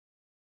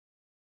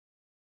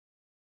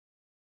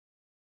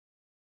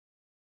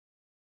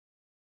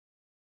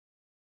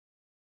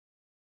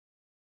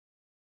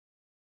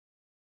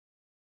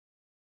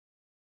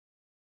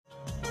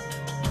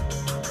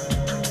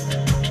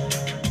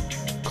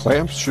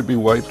Clamps should be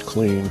wiped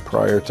clean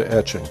prior to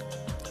etching.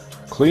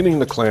 Cleaning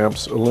the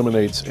clamps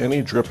eliminates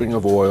any dripping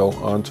of oil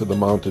onto the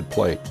mounted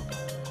plate.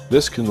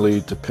 This can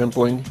lead to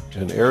pimpling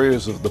and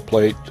areas of the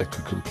plate that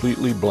could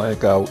completely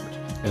blank out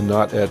and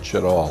not etch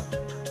at all.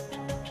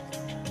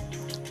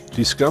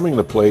 Descumming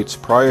the plates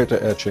prior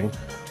to etching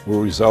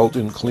will result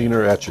in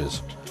cleaner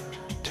etches.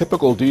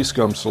 Typical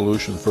descum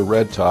solution for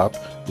red top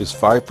is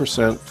 5%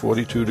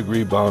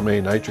 42° Bomb A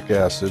nitric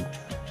acid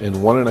and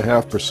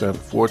 1.5%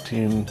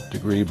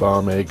 14°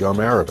 Bomb A gum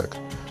arabic,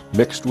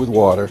 mixed with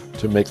water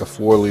to make a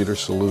 4-liter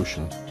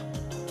solution.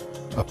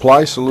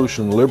 Apply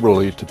solution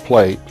liberally to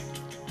plate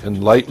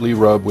and lightly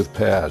rub with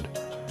pad.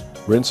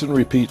 Rinse and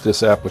repeat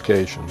this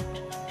application.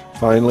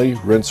 Finally,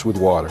 rinse with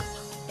water.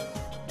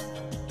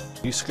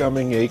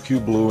 Descumming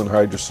AQ Blue and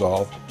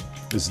hydrosol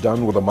is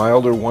done with a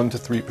milder 1 to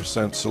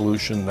 3%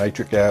 solution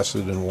nitric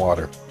acid and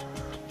water.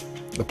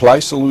 Apply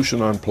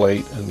solution on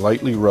plate and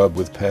lightly rub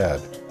with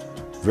pad.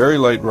 Very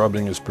light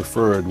rubbing is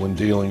preferred when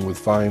dealing with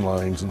fine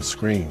lines and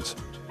screens.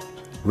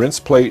 Rinse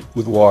plate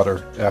with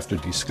water after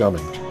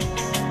descumming.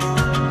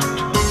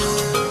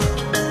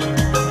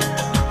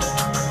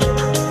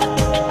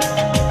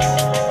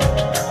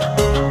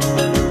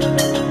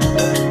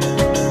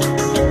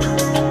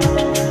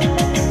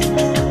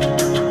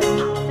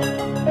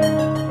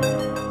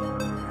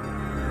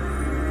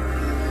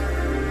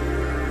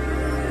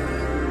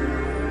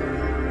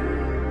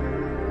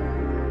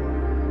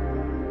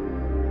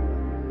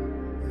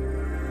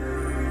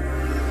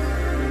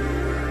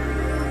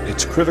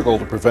 It's critical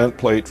to prevent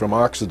plate from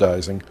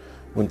oxidizing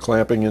when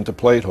clamping into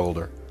plate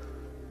holder.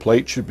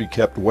 Plate should be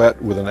kept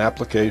wet with an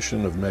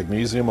application of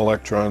Magnesium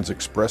Electron's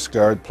Express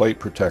Guard plate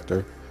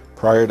protector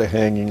prior to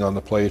hanging on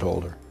the plate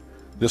holder.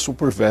 This will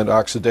prevent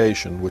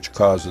oxidation, which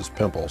causes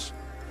pimples.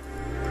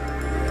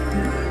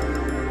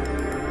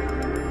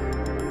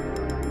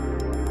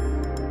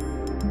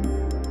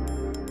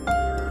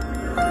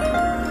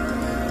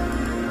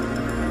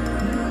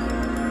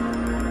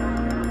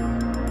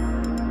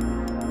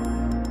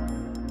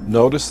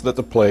 Notice that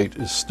the plate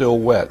is still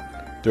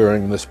wet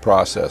during this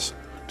process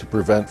to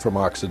prevent from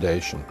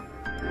oxidation.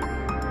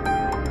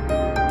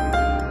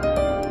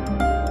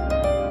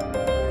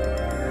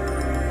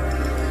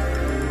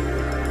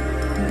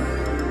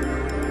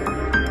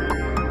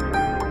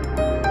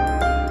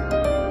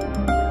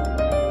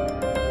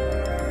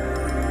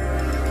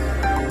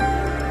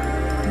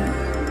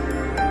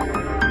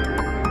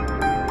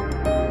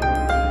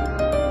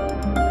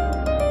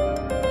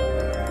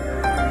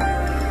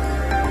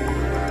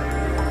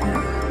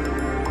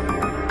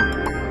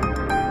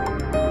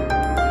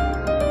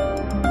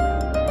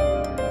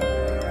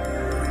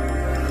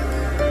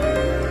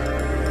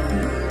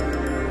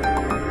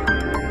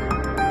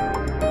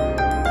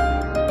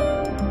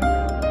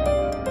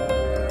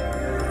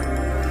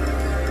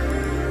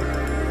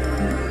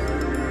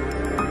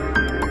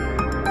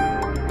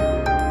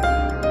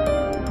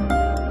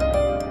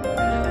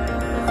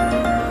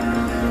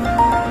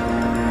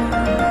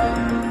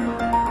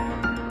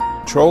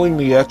 Controlling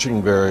the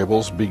etching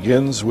variables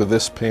begins with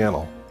this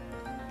panel.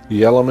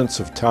 The elements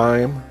of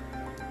time,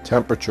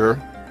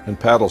 temperature, and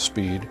paddle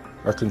speed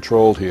are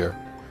controlled here.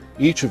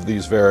 Each of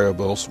these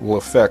variables will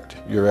affect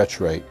your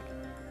etch rate.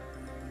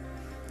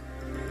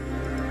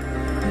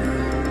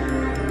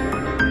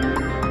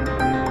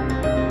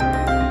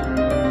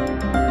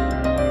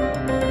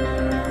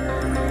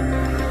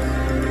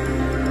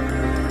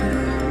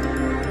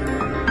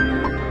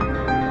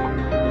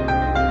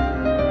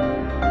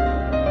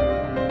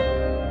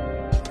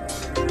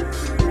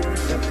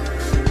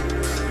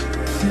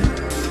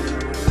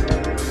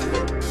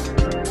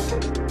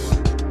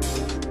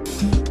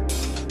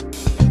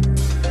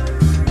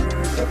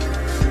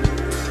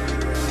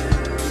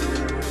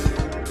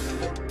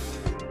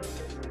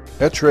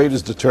 Etch rate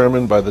is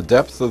determined by the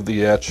depth of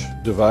the etch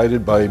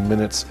divided by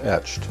minutes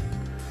etched.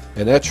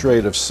 An etch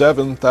rate of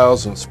 7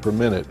 thousandths per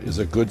minute is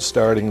a good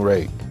starting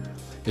rate.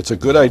 It's a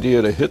good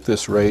idea to hit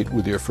this rate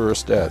with your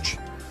first etch.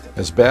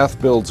 As bath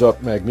builds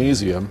up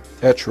magnesium,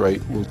 etch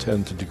rate will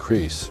tend to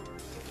decrease.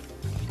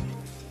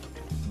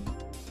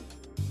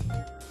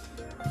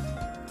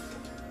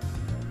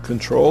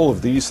 Control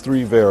of these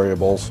three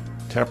variables,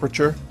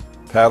 temperature,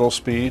 paddle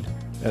speed,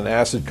 and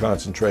acid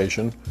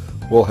concentration,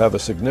 will have a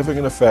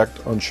significant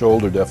effect on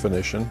shoulder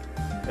definition,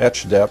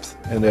 etch depth,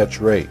 and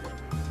etch rate.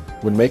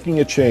 When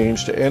making a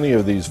change to any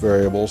of these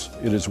variables,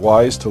 it is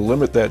wise to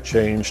limit that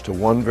change to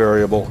one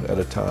variable at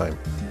a time.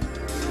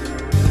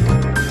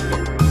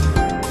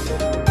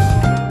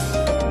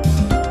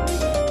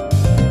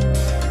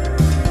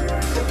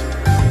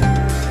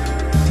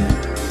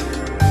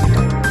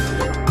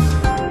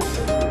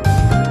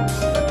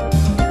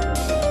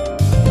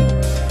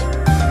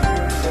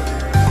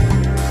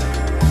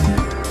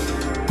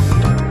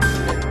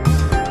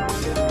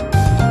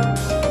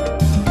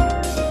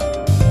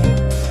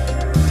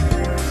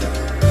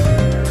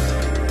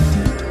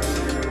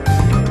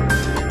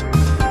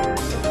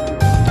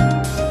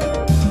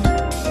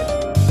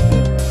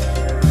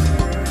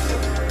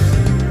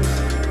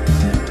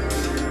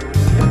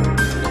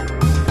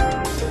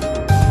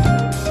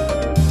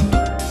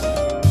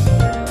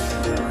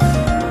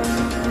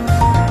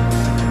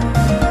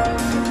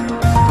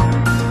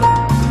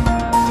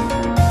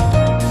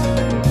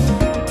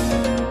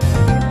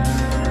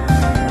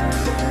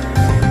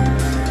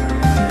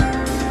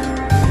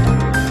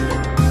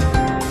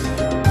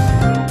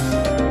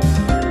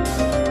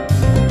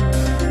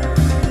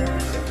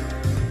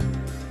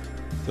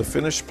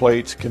 finished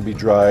plates can be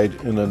dried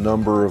in a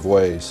number of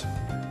ways,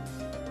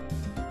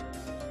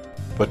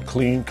 but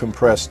clean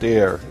compressed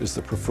air is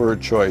the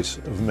preferred choice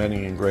of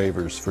many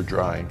engravers for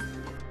drying.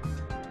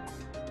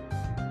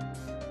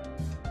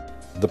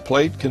 The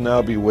plate can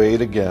now be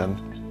weighed again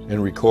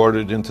and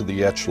recorded into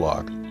the etch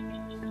log.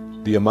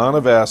 The amount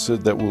of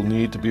acid that will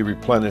need to be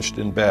replenished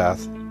in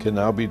bath can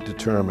now be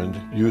determined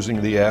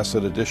using the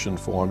acid addition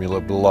formula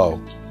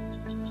below.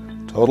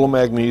 Total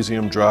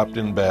magnesium dropped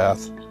in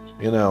bath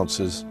in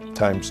ounces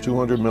times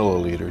 200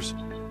 milliliters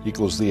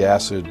equals the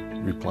acid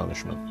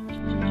replenishment.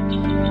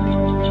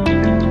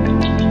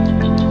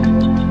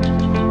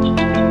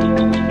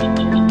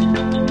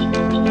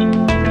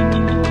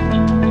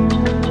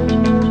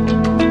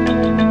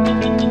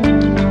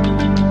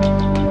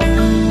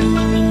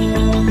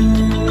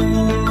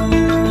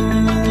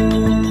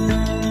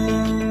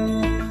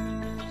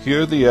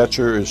 Here the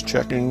etcher is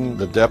checking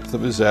the depth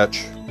of his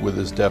etch with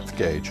his depth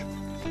gauge.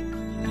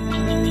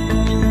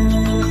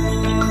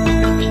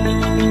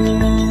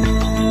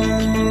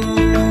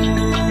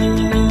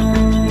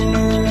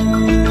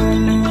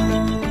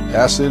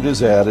 Acid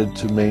is added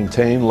to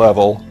maintain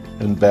level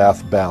and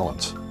bath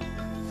balance.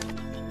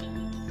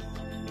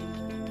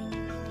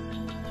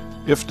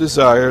 If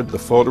desired, the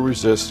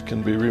photoresist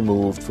can be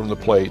removed from the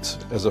plates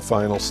as a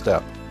final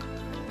step.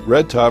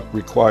 Red Top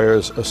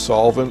requires a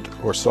solvent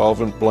or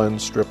solvent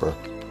blend stripper,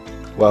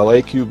 while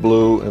AQ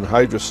Blue and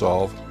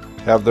Hydrosolve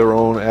have their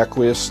own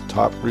aqueous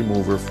top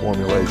remover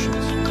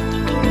formulations.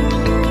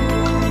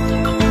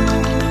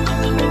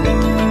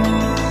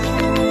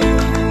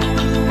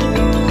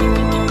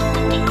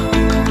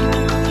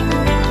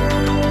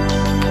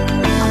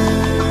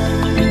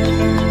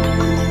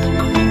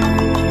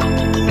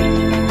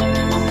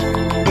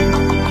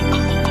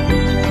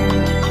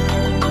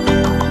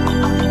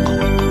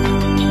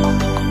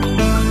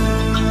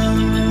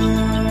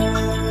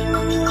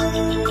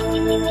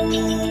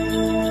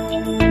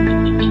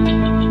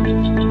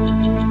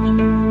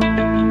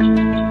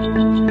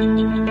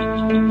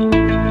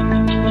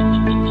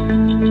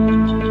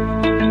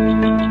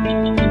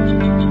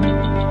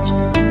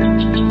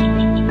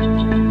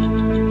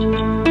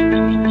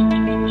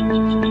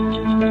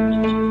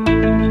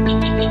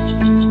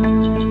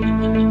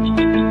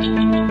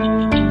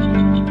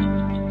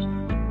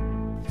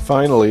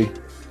 Finally,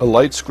 a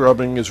light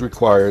scrubbing is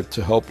required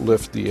to help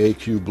lift the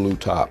AQ Blue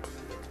top.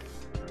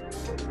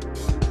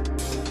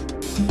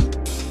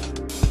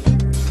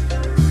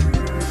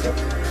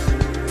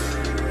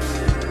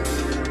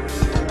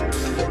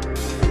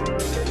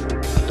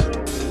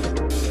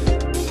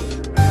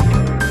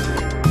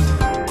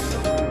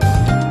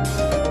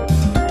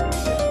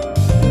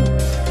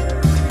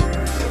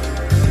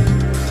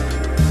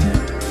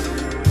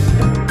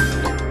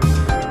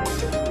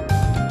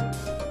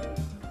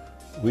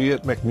 We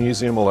at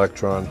Magnesium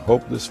Electron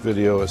hope this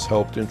video has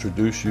helped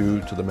introduce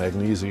you to the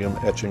magnesium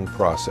etching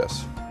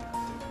process.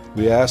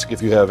 We ask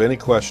if you have any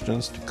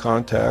questions to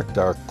contact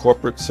our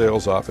corporate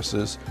sales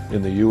offices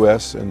in the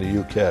US and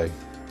the UK.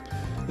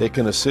 They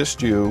can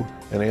assist you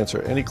and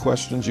answer any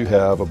questions you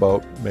have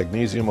about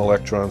Magnesium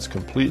Electron's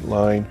complete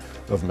line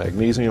of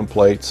magnesium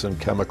plates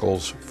and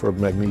chemicals for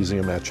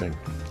magnesium etching.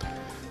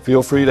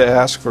 Feel free to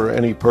ask for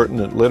any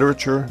pertinent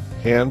literature,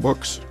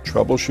 handbooks,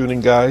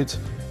 troubleshooting guides,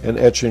 and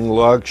etching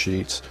log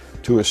sheets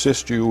to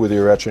assist you with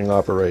your etching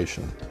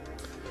operation.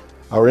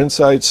 Our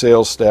inside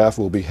sales staff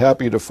will be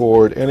happy to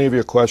forward any of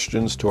your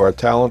questions to our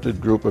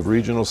talented group of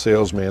regional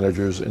sales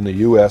managers in the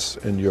US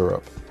and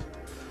Europe.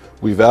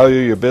 We value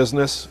your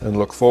business and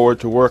look forward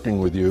to working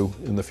with you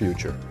in the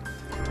future.